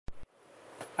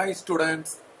Hi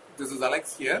students, this is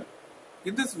Alex here.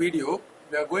 In this video,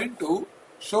 we are going to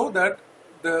show that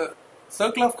the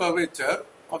circle of curvature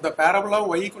of the parabola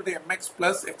y equal to mx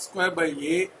plus x square by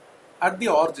a at the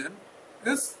origin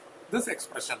is this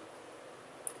expression.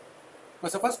 For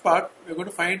the first part, we are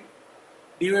going to find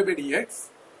dy by dx.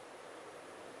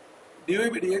 dy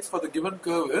by dx for the given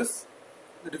curve is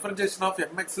the differentiation of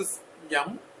mx is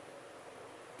m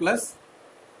plus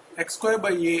x square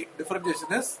by a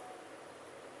differentiation is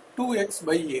 2x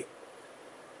by a.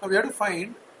 Now we have to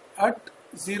find at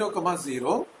 0,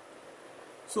 0.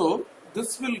 So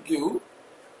this will give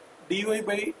dy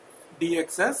by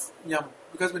dx as m,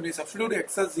 because when we substitute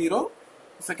x as 0,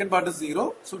 the second part is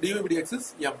 0, so dy by dx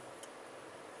is m.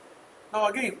 Now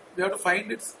again we have to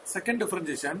find its second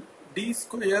differentiation, d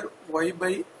square y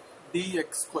by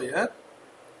dx square.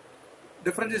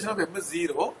 Differentiation of m is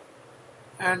 0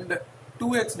 and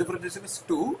 2x differentiation is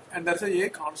 2 and there is a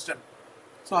constant.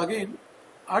 So again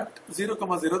at 0,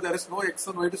 0 there is no x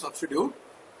and y to substitute.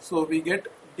 So we get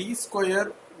d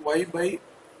square y by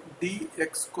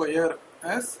dx square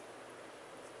as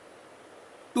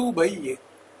 2 by a.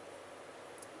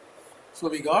 So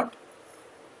we got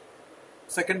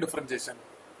second differentiation.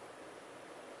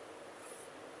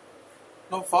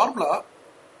 Now formula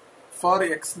for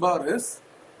x bar is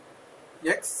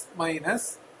x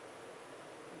minus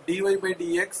dy by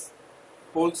dx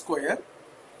whole square,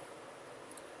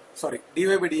 dy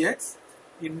by dx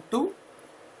into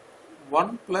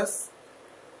 1 plus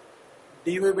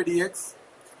dy by dx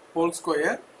whole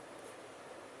square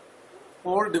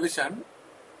whole division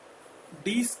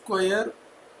d square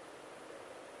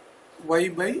y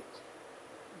by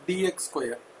dx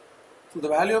square. So the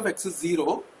value of x is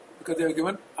 0 because they are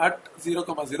given at 0,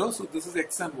 0. So this is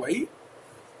x and y.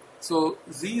 So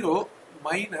 0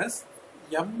 minus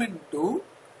m into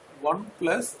 1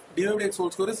 plus dy by dx whole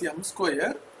square is m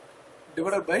square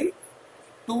divided by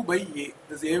 2 by a.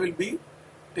 This a will be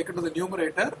taken to the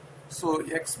numerator. So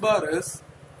x bar is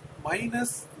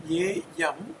minus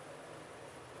am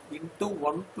into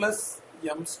 1 plus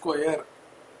m square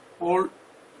whole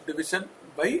division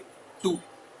by 2.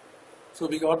 So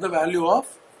we got the value of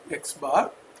x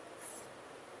bar.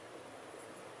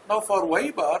 Now for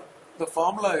y bar, the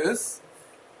formula is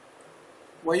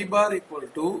y bar equal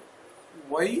to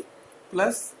y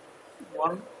plus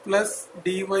 1 plus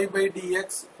dy by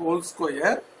dx whole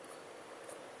square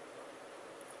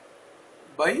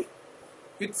by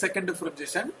its second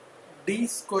differentiation d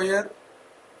square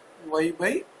y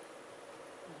by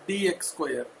dx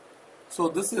square. So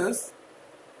this is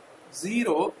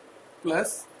 0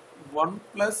 plus 1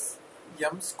 plus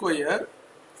m square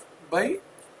by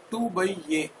 2 by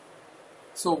a.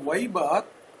 So y bar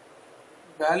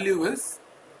value is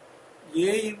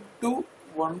a into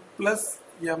 1 plus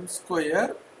m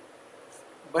square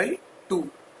by 2.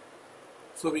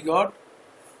 So we got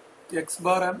x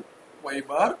bar and y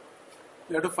bar.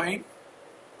 We have to find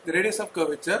the radius of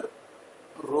curvature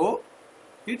rho.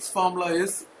 Its formula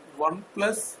is 1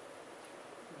 plus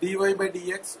dy by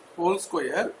dx whole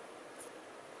square,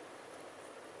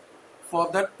 for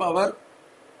that power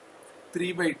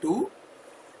 3 by 2,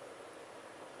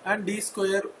 and d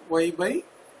square y by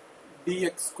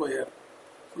dx square.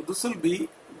 So this will be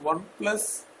 1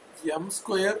 plus m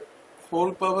square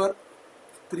whole power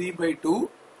 3 by 2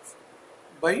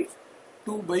 by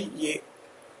 2 by a.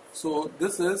 So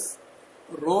this is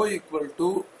rho equal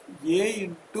to a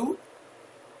into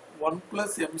 1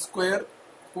 plus m square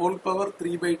whole power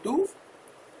 3 by 2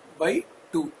 by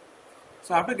 2.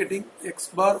 So after getting x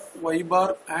bar, y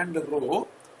bar and rho,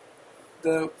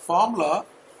 the formula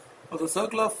of the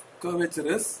circle of curvature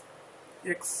is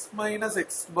x minus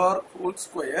x bar whole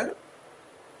square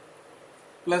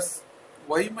plus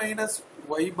y minus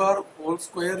y bar whole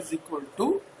square is equal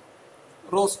to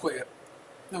rho square.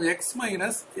 Now x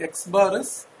minus x bar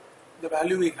is the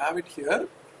value, we have it here.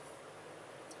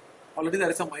 Already there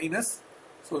is a minus,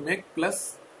 so we make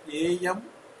plus am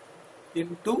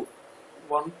into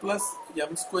 1 plus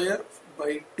m square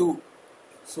by 2.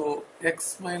 So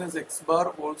x minus x bar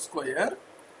whole square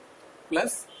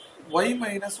plus y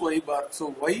minus y bar.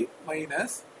 So y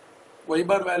minus y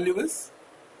bar value is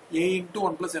a into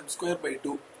 1 plus m square by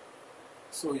 2.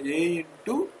 So a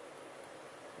into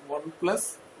 1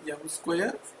 plus m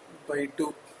square by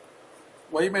 2.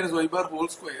 Y minus y bar whole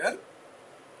square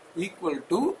equal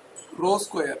to rho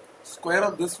square. Square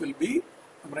of this will be,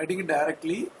 I am writing it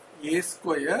directly, a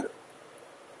square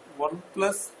 1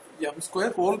 plus m square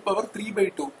whole power 3 by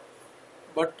 2.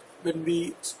 But when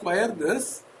we square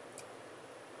this,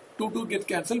 2 get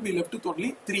cancelled, we left with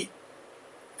only 3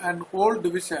 and whole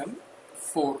division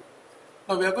 4.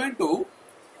 Now we are going to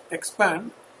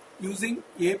expand using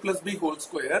a plus b whole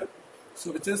square,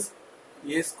 so which is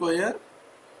a square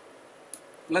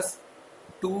plus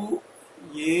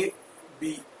 2ab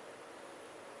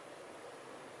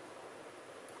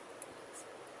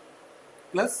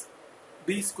plus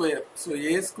b square. So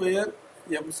a square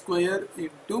m square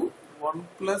into 1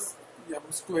 plus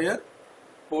m square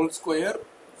whole square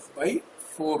by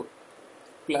 4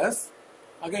 plus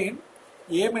again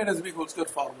a minus b whole square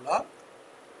formula,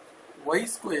 y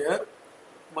square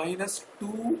minus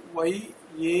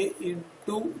 2ya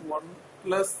into 1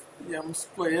 plus m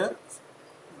square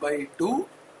by 2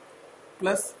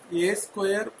 plus a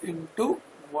square into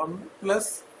 1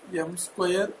 plus m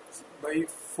square by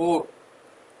 4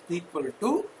 equal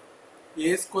to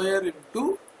a square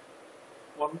into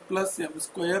 1 plus m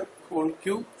square whole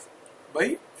cube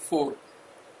by 4.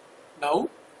 Now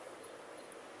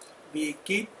we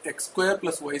keep x square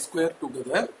plus y square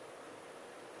together,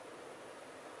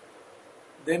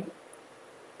 then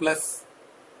plus,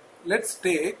 let's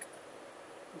take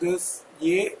this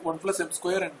a 1 plus m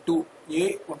square and 2,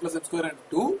 a 1 plus m square and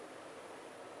 2,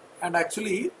 and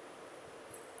actually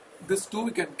this 2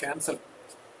 we can cancel.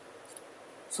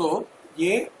 So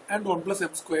a and 1 plus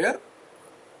m square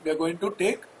we are going to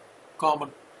take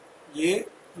common, a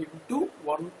into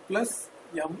 1 plus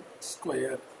m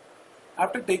square.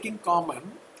 After taking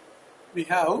common, we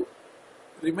have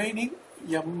remaining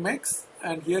mx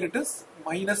and here it is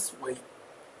minus y.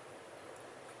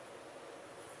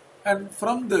 And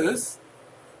from this,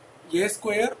 a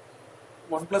square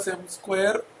 1 plus m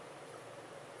square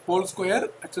whole square,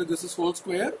 actually this is whole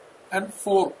square, and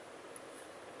 4,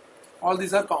 all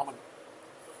these are common.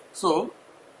 So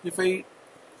if I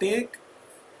take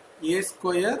a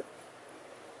square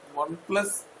 1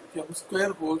 plus m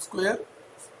square whole square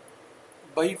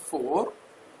by 4,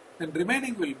 then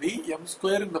remaining will be m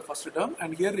square in the first term,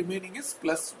 and here remaining is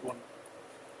plus 1.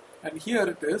 And here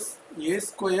it is a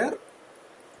square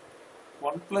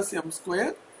 1 plus m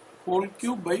square whole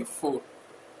cube by 4.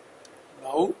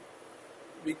 Now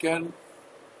we can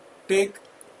take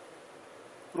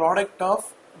product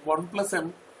of 1 plus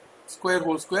m square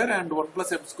whole square and 1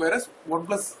 plus m square as 1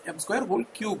 plus m square whole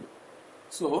cube.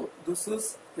 So this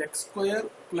is x square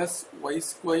plus y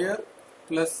square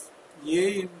plus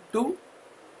a into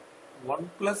 1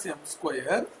 plus m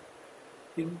square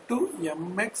into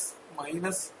mx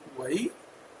minus y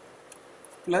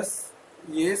plus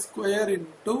a square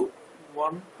into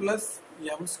 1 plus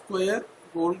m square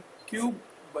whole cube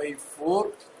by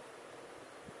 4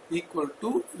 equal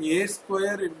to a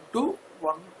square into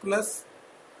 1 plus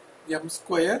m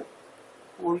square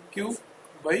whole cube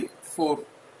by 4.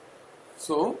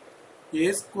 So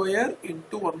a square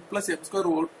into 1 plus m square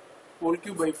whole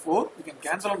cube by 4, we can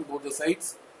cancel on both the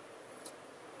sides.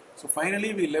 So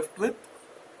finally we left with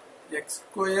x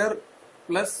square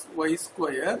plus y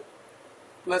square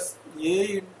plus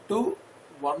a into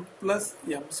 1 plus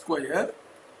m square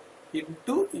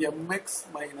into mx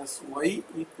minus y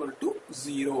equal to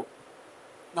 0.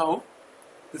 Now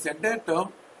this entire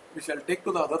term we shall take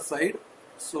to the other side.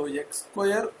 So x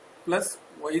square plus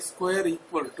y square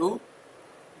equal to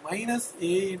minus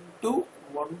a into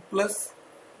 1 plus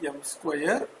m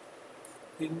square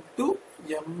into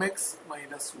mx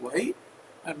minus y,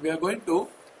 and we are going to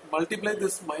multiply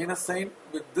this minus sign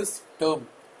with this term.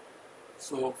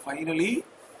 So finally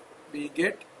we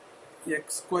get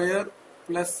x square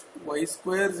plus y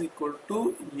square is equal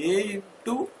to a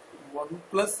into 1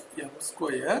 plus m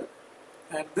square,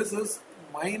 and this is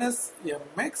minus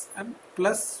mx and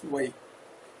plus y.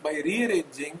 By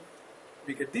rearranging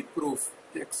we get the proof.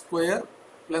 X square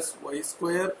plus y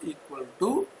square equal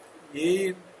to a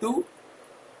into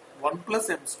 1 plus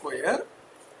m square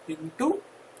into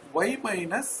y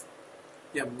minus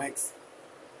mx.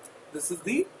 This is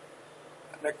the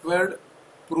required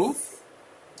proof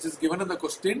which is given in the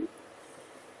question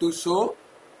to show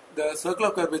the circle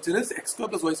of curvature is x square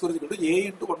plus y square is equal to a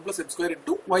into 1 plus m square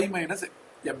into y minus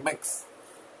mx.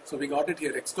 So we got it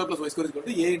here, x square plus y square is equal to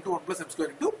a into 1 plus m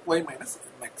square into y minus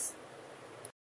mx.